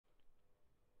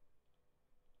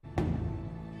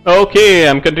Okay,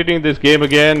 I'm continuing this game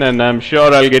again, and I'm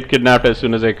sure I'll get kidnapped as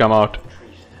soon as I come out.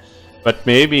 But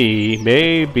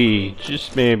maybe,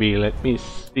 just maybe, let me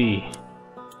see.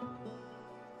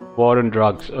 War and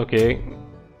drugs, okay.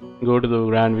 Go to the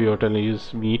Grandview Hotel and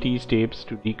use Meaty's tapes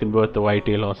to deconvert the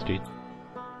Whitetail hostage.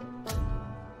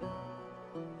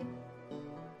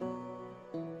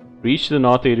 Reach the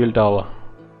North Aerial Tower.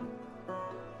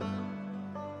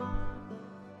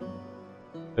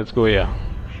 Let's go here.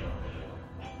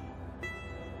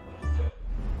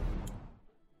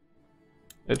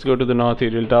 Let's go to the North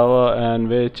Aerial Tower, and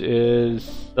which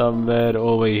is somewhere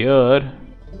over here.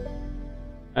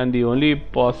 And the only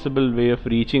possible way of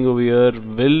reaching over here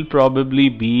will probably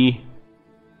be...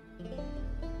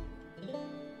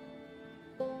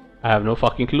 I have no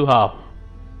fucking clue how.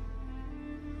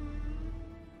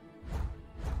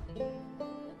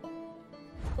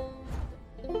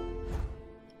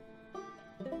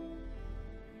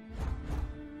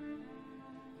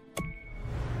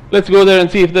 Let's go there and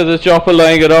see if there's a chopper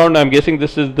lying around. I'm guessing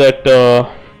this is that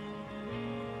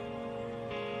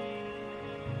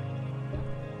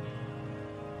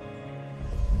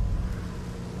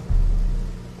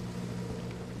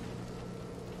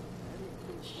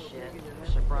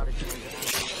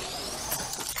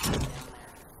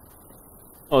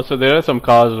oh, so there are some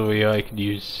cars over here I could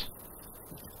use.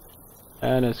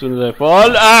 And as soon as I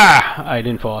fall, I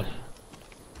didn't fall.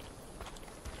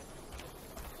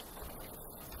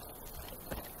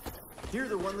 You're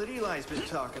the one that Eli's been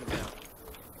talking about.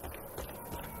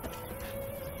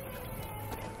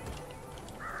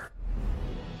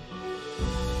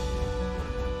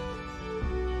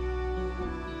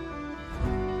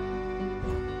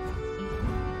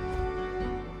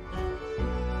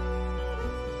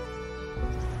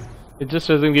 It just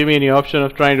doesn't give me any option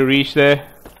of trying to reach there.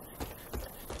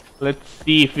 Let's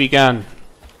see if we can.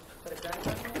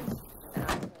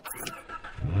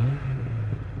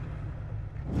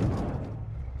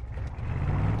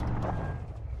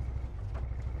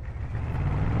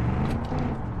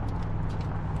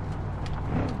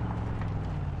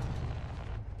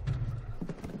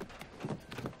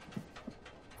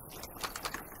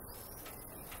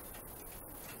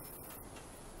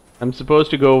 I'm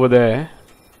supposed to go over there.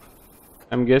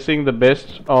 I'm guessing the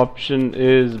best option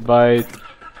is by...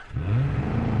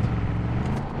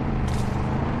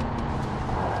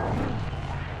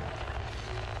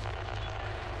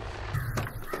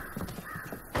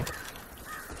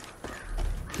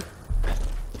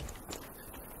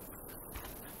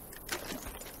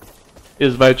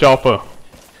 is by chopper.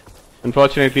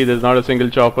 Unfortunately, there's not a single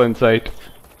chopper in sight.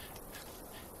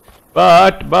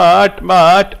 But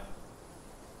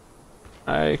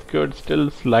I could still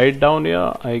slide down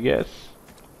here, I guess.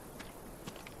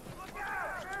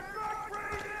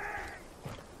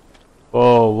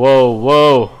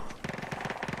 Whoa.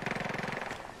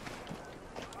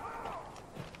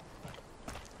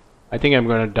 I think I'm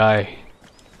gonna die.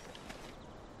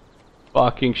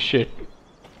 Fucking shit.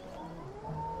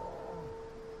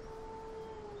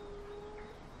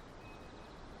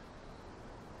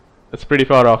 That's pretty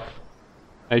far off.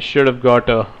 I should have got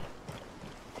an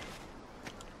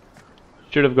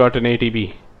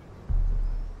ATB.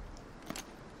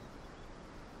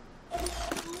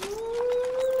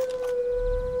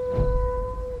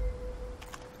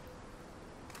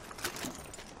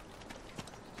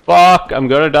 Fuck, I'm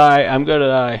gonna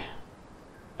die.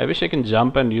 I wish I can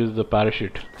jump and use the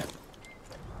parachute.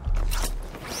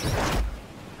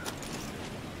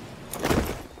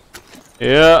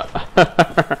 Yeah,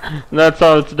 that's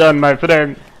how it's done, my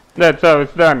friend. That's how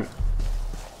it's done.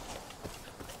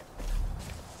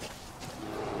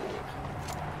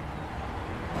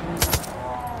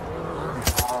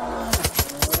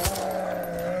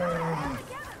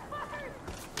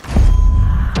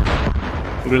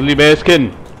 Grizzly bear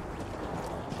skin.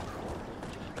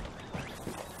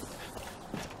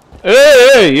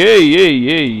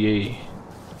 Hey.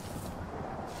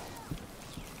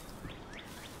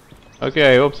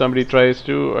 Okay, I hope somebody tries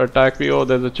to attack me. Oh,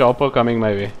 there's a chopper coming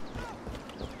my way.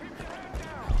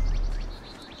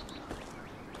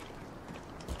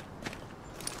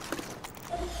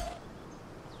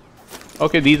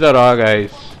 Okay, these are our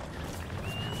guys.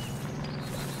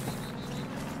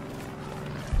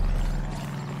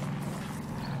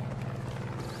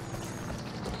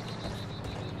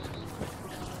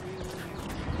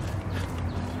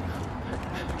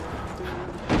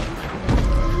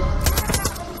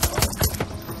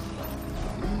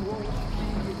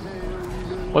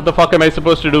 What the fuck am I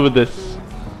supposed to do with this?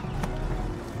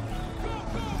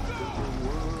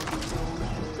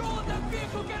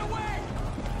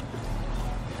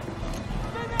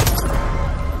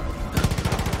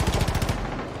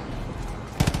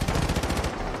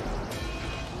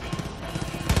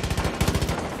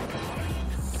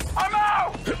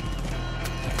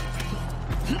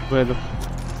 Where the...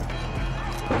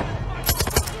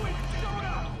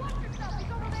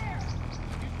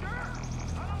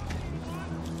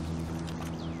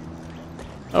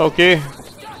 Okay.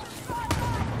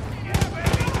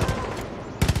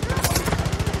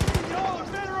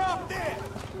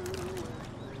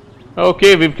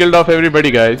 Okay, we've killed off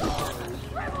everybody, guys.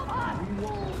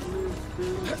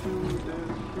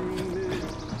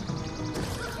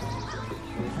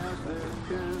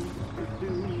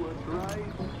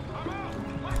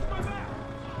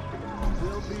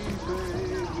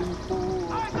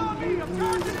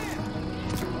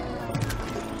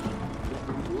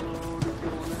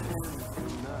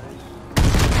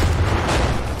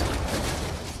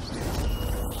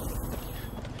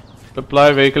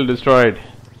 Supply vehicle destroyed.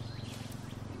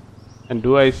 And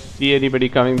do I see anybody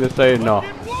coming this side? No.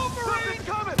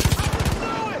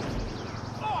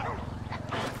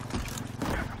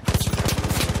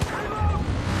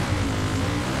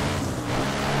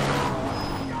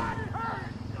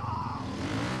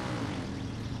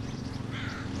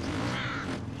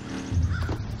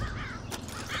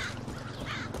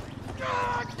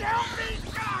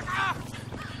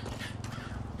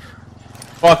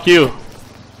 Fuck you.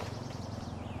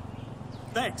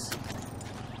 Thanks.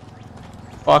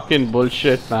 Fucking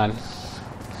bullshit, man.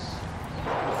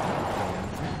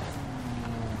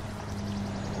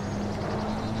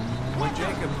 When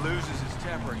Jacob loses his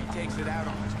temper, he takes it out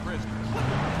on his prisoners.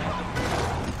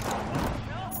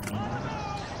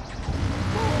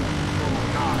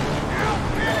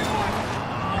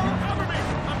 Cover me!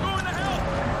 I'm going to help!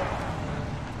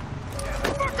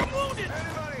 Fuck, I'm wounded!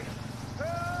 Anybody?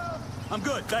 Help! I'm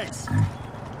good, thanks.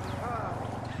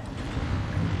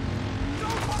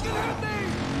 Don't fucking hit me!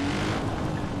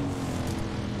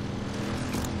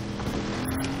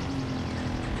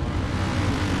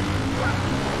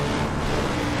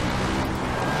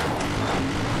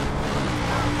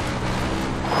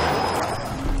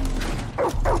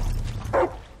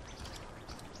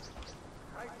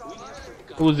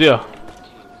 Who's here?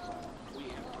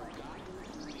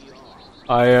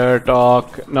 Higher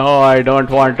talk. No, I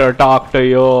don't want to talk to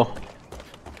you.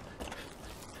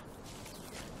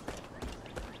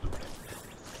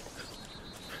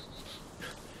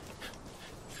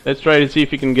 Let's try to see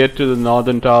if we can get to the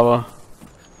northern tower.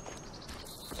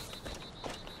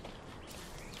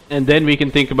 And then we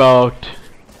can think about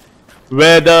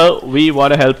whether we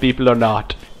want to help people or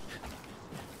not.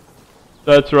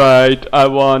 That's right, I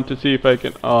want to see if I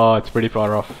can... Oh, it's pretty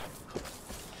far off.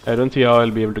 I don't see how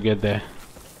I'll be able to get there.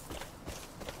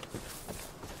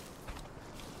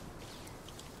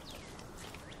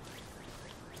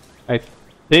 I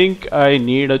think I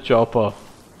need a chopper.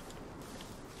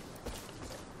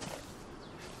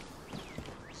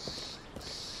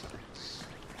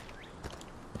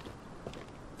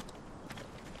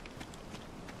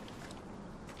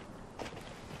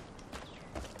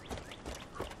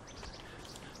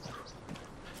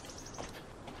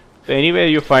 So anywhere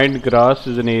you find grass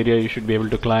is an area you should be able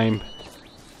to climb.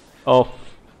 Oh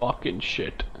fucking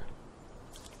shit.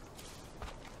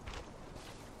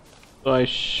 So I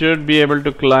should be able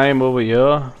to climb over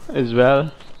here as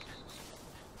well.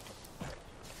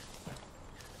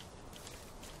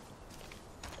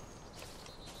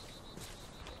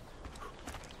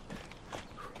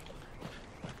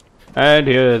 And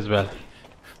here as well.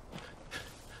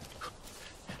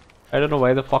 I don't know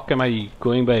why the fuck am I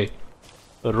going by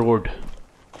the road.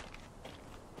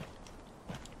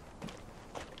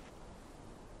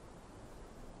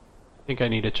 I think I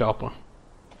need a chopper.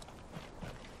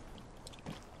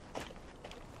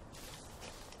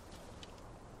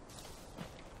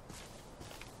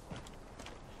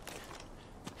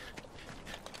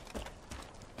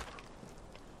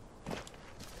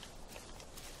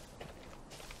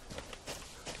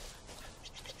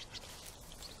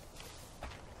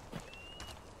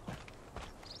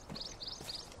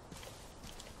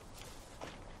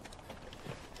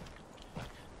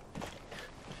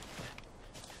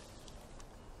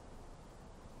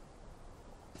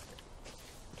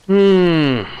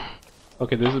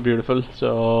 Okay, this is beautiful.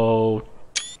 So,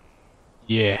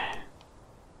 yeah.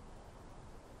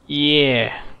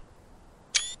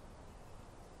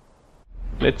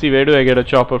 Let's see, where do I get a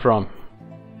chopper from?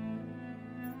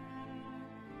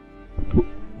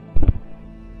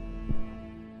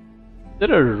 Is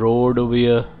there a road over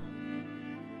here?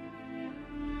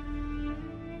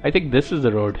 I think this is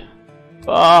the road.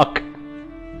 Fuck!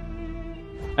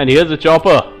 And here's a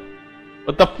chopper.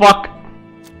 What the fuck?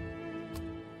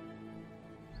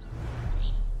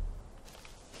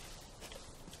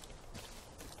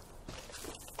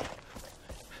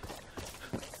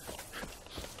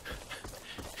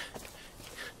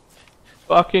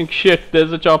 Fucking shit,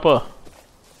 there's a chopper.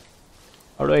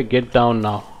 How do I get down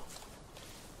now?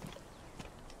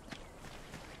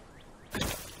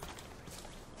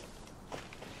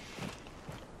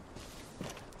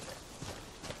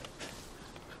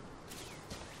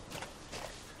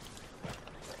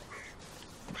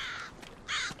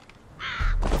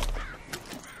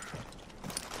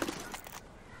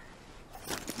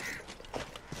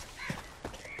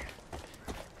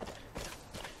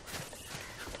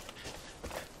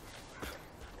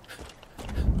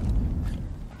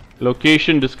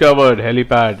 Location discovered,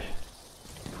 helipad.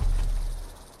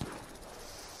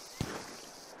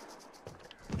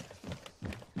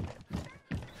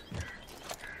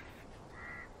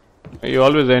 You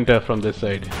always enter from this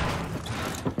side.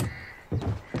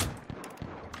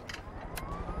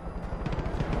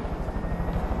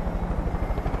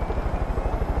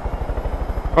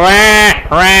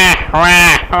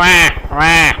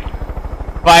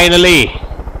 Finally!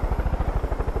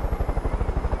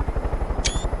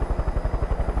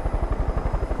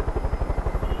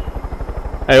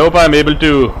 I hope I'm able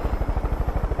to.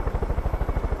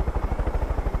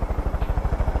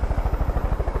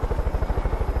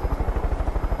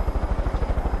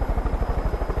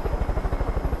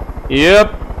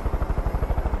 Yep.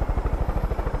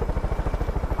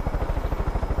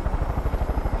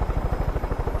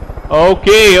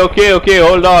 Okay,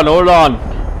 hold on.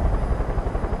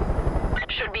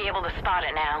 Should be able to spot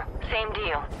it now. Same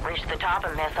deal. Reach the top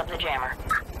and mess up the jammer.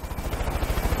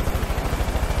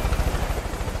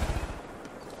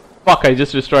 Fuck, I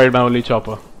just destroyed my only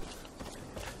chopper.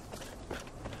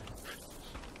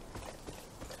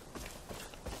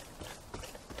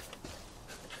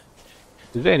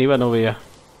 Is there anyone over here?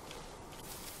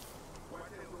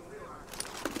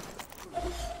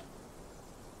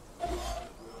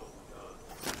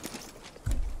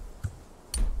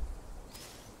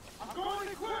 I'm going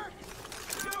to quick!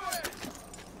 Do it!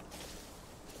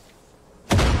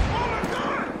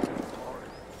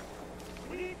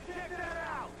 We need to check that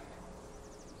out!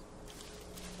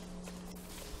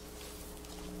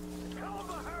 Hell of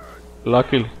a herd!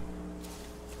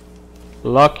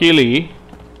 Luckily.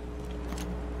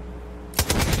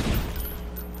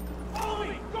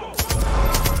 Ollie, go!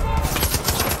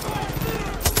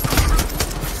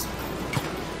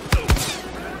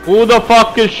 Who the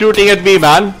fuck is shooting at me,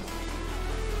 man?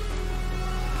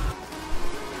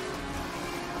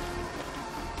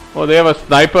 Oh, they have a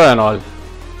sniper and all.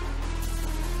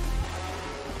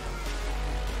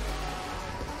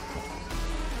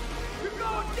 You're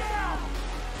going down!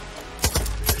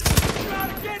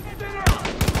 Gotta get thinner!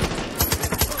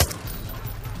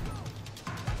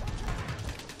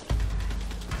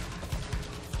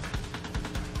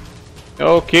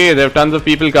 Okay, there are tons of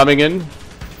people coming in.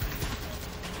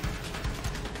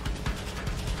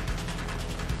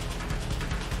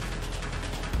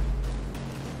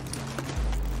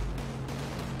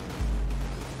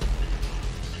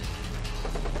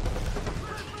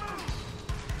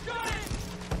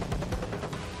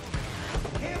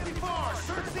 Can't be far!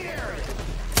 Search the area!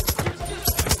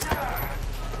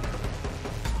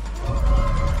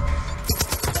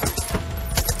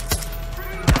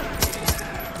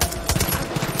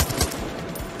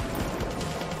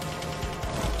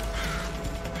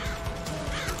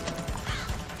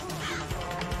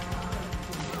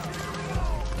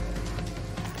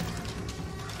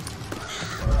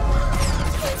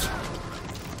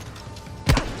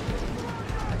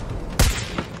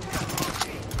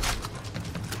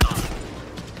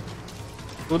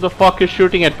 Who the fuck is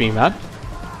shooting at me, man?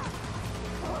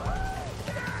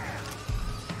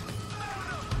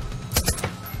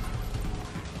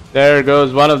 There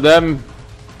goes one of them.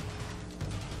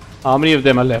 How many of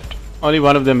them are left? Only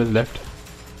one of them is left.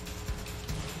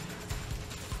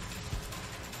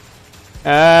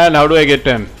 And how do I get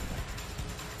him?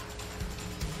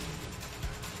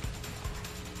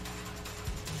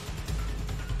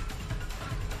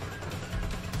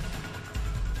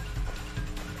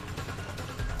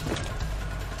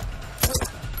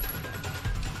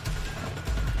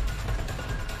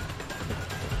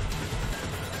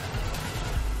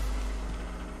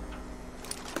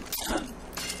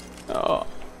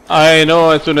 I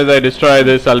know as soon as I destroy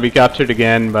this, I'll be captured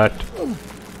again, but...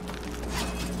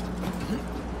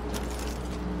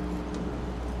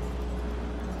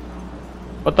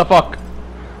 What the fuck?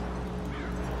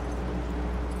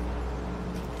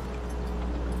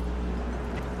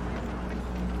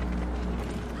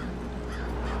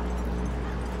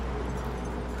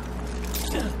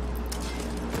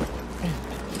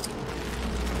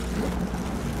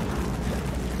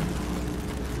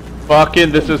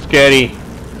 Fucking, this is scary.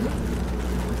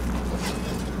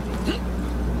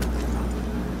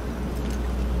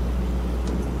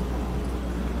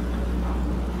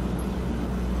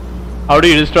 How do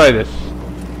you destroy this?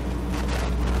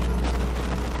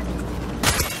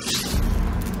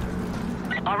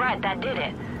 Alright, that did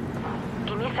it.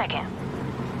 Give me a second.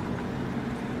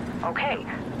 Okay.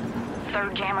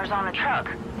 Third jammer's on the truck.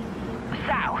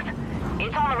 South.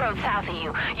 It's on the road south of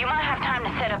you. You might have time to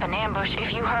set up an ambush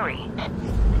if you hurry.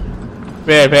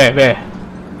 Where?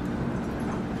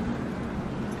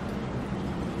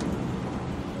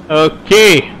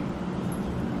 Okay.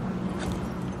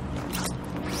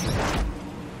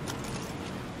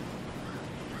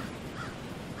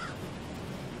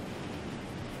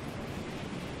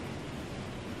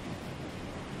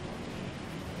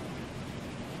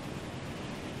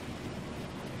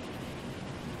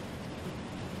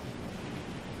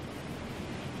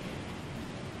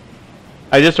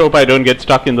 I just hope I don't get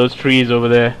stuck in those trees over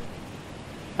there.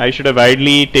 I should have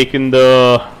idly taken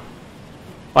the...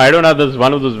 I don't have this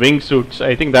one of those wingsuits.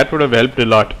 I think that would have helped a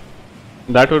lot.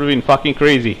 That would have been fucking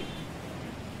crazy.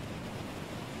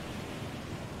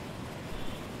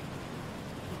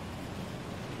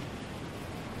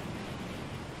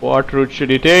 What route should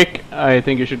you take? I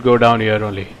think you should go down here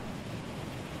only.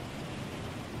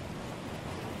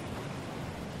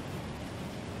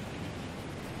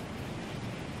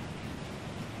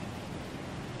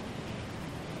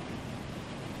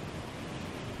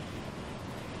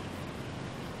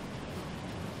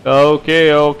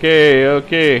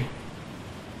 Okay.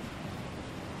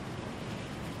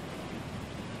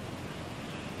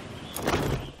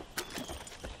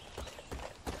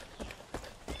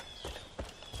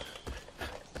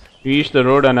 Reach the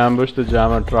road and ambush the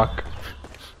jammer truck.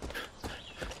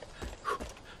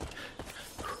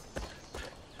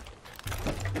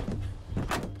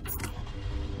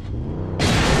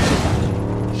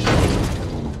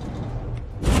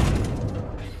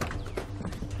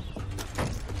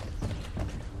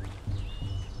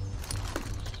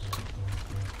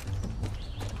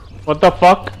 What the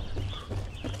fuck?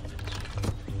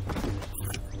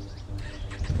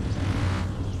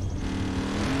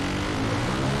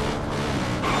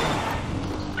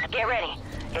 Get ready.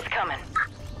 It's coming.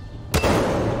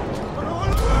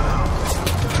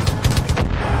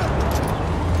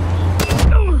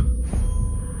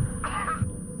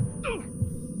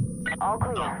 All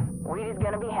clear. Reed is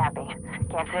gonna be happy.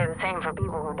 Can't say the same for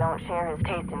people who don't share his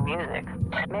taste in music.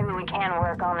 Maybe we can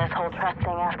work on this whole trust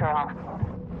thing after all.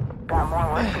 Got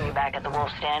more work for you back at the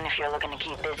Wolf's Den if you're looking to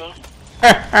keep busy. See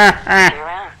you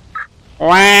around.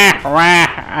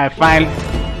 I finally...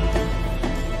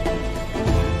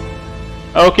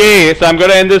 Okay, so I'm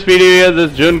gonna end this video here.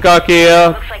 This Junkak here.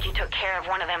 Looks like you took care of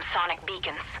one of them sonic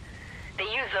beacons. They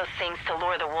use those things to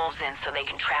lure the wolves in so they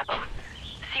can trap them.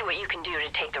 See what you can do to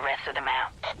take the rest of them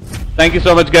out. Thank you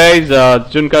so much, guys.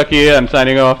 Junkak here. I'm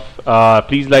signing off.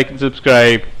 Please like and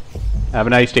subscribe. Have a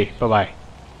nice day. Bye-bye.